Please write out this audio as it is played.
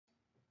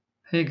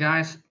Hey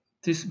guys,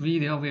 this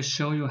video will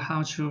show you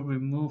how to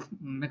remove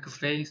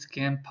McAfee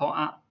scam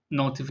pop-up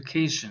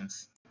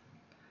notifications.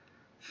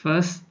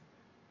 First,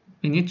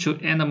 we need to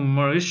end the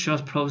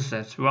malicious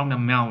process run the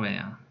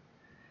malware.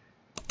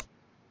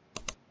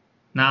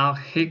 Now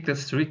hit the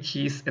 3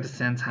 keys at the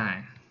same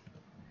time.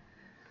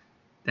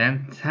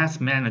 Then Task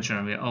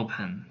Manager will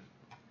open.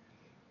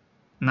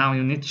 Now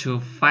you need to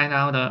find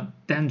out the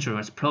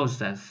dangerous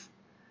process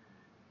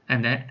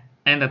and then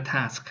end the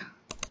task.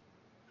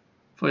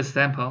 For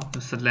example,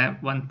 you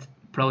select one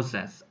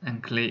process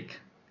and click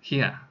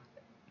here.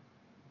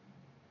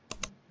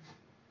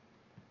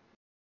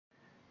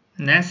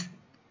 Next,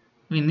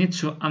 we need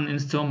to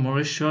uninstall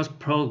malicious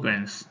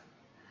programs.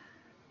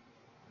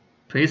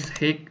 Please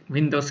hit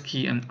Windows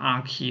key and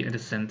R key at the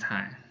same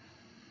time.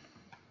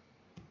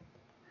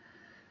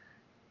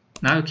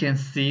 Now you can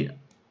see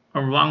a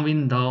wrong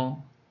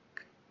window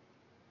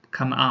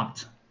come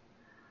out.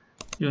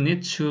 You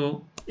need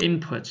to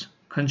input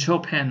Control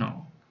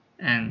Panel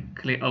and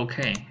click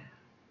OK.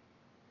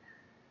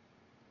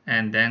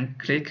 And then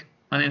click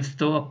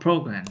Uninstall a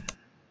program.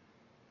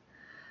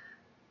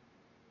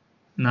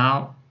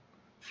 Now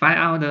find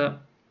out the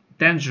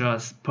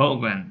dangerous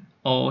program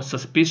or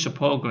suspicious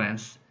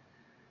programs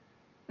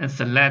and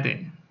select it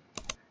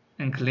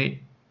and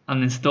click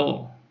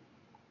Uninstall.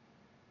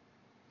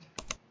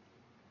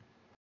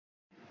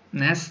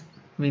 Next,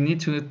 we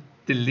need to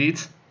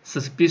delete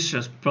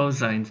suspicious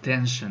browser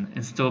extension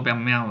installed by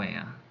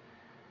malware.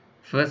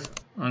 First,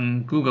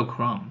 on Google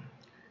Chrome,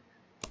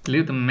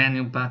 click the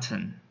menu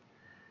button,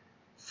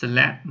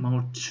 select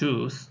More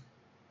Tools,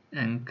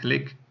 and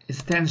click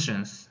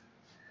Extensions.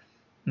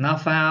 Now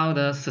find out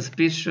the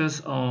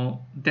suspicious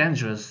or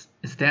dangerous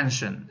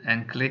extension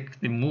and click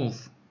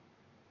Remove.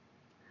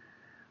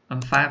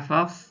 On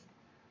Firefox,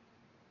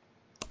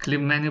 click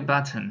Menu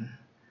button.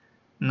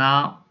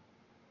 Now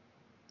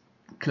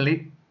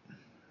click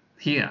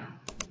here.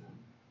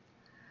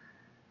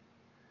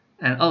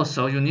 And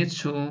also you need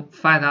to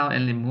find out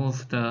and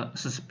remove the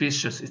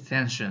suspicious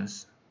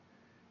extensions.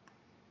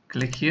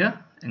 Click here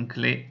and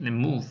click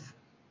Remove.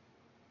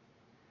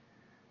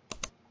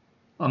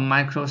 On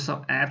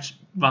Microsoft Edge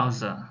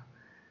browser,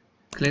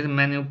 click the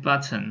menu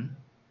button.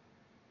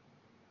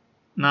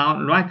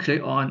 Now right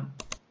click on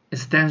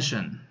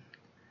Extension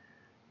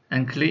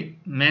and click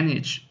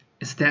Manage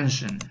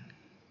Extension.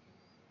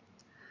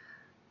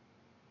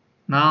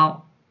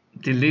 Now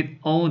delete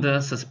all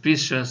the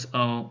suspicious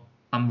or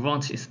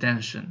unwanted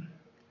extension.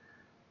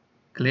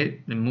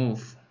 Click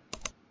Remove.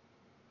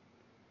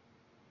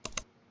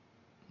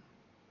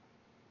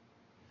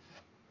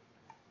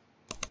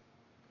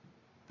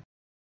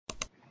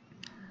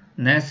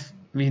 Next,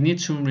 we need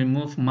to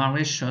remove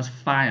malicious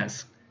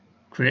files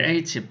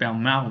created by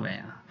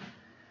malware.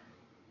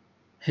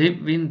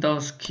 Hit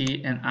Windows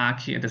key and R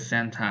key at the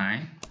same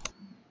time.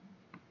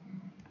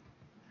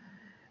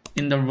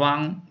 In the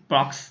Run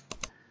box,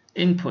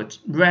 input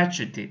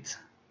regedit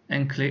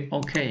and click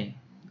OK.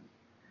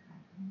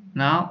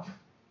 Now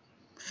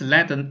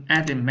select the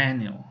Edit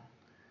menu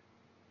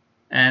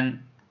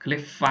and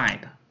click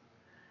Find.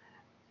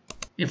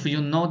 If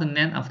you know the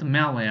name of the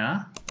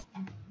malware,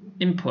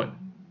 input.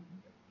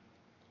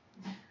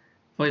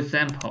 For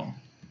example,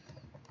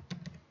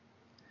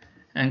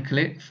 and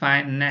click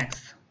Find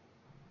Next.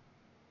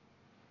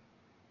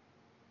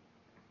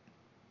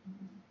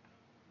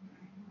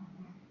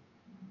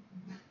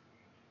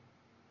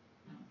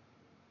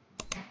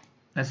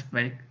 Let's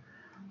wait.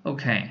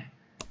 Okay.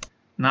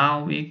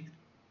 Now we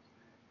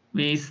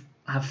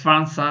have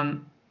found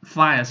some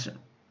files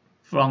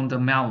from the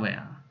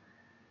malware.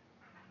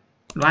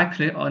 Right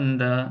click on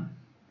the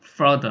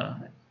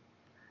folder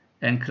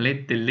and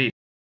click Delete.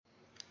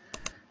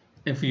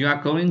 If you are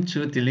going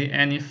to delete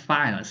any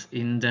files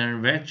in the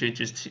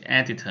registry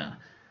editor,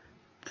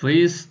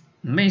 please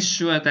make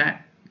sure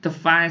that the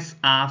files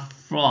are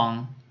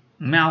from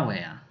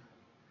malware.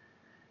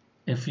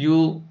 If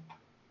you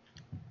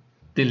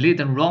delete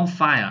the wrong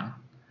file,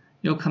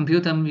 your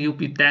computer will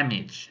be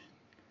damaged.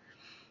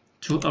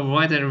 To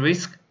avoid the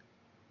risk,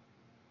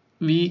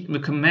 we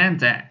recommend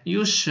that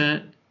you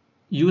should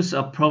use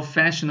a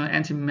professional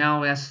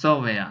anti-malware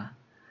software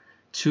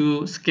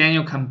to scan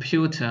your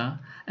computer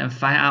and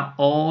find out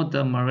all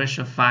the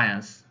malicious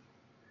files.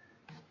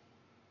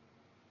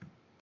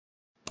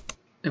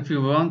 If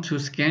you want to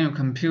scan your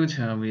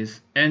computer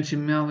with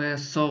anti-malware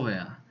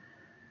software,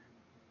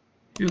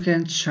 you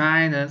can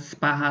try the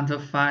SpyHunter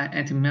File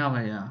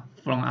anti-malware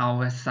from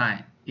our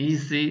website,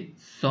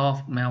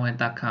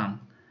 easysolvemalware.com.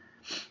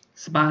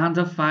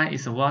 SpyHunter File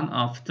is one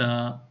of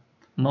the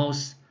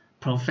most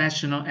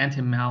professional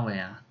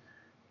anti-malware.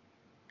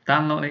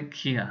 Download it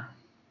here.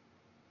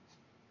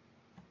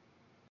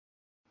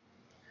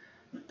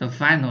 The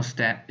final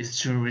step is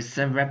to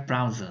reset web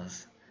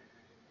browsers.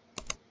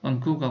 On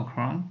Google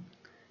Chrome,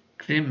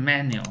 click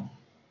Menu,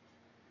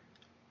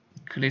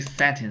 click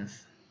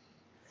Settings,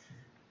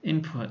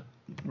 Input,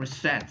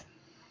 Reset.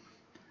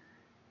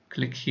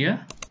 Click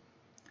here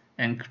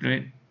and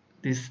click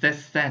Reset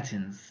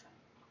Settings.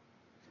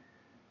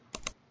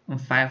 On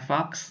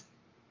Firefox,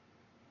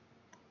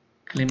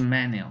 click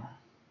menu,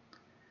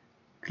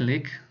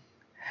 click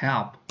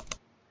help,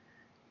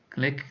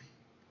 click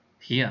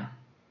here.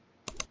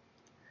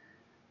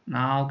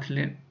 Now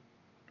click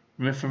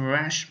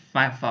refresh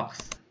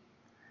Firefox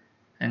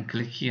and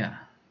click here.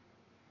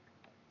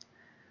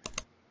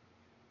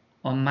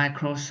 On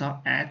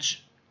Microsoft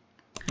Edge,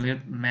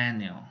 click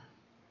menu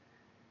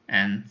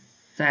and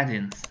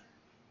settings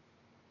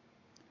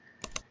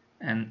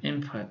and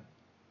input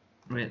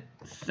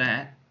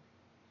reset.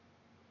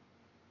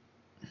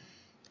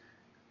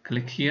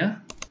 Click here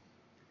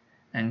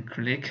and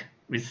click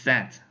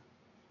reset.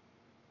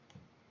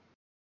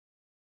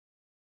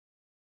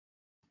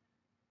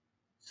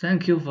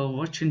 Thank you for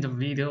watching the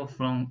video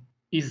from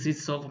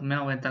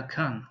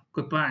easysolvemalware.com.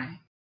 Goodbye.